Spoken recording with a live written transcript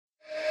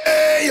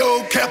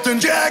Captain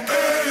Jack.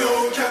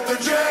 Ayo, Captain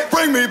Jack.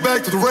 Bring me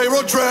back to the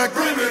railroad track.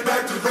 Bring me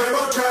back to the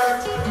railroad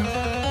track.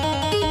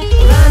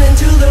 Run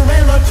into the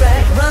railroad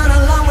track. Run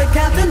along with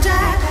Captain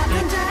Jack.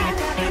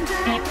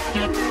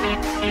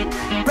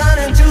 Run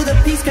into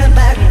the peace camp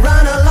back.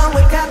 Run along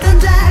with Captain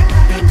Jack.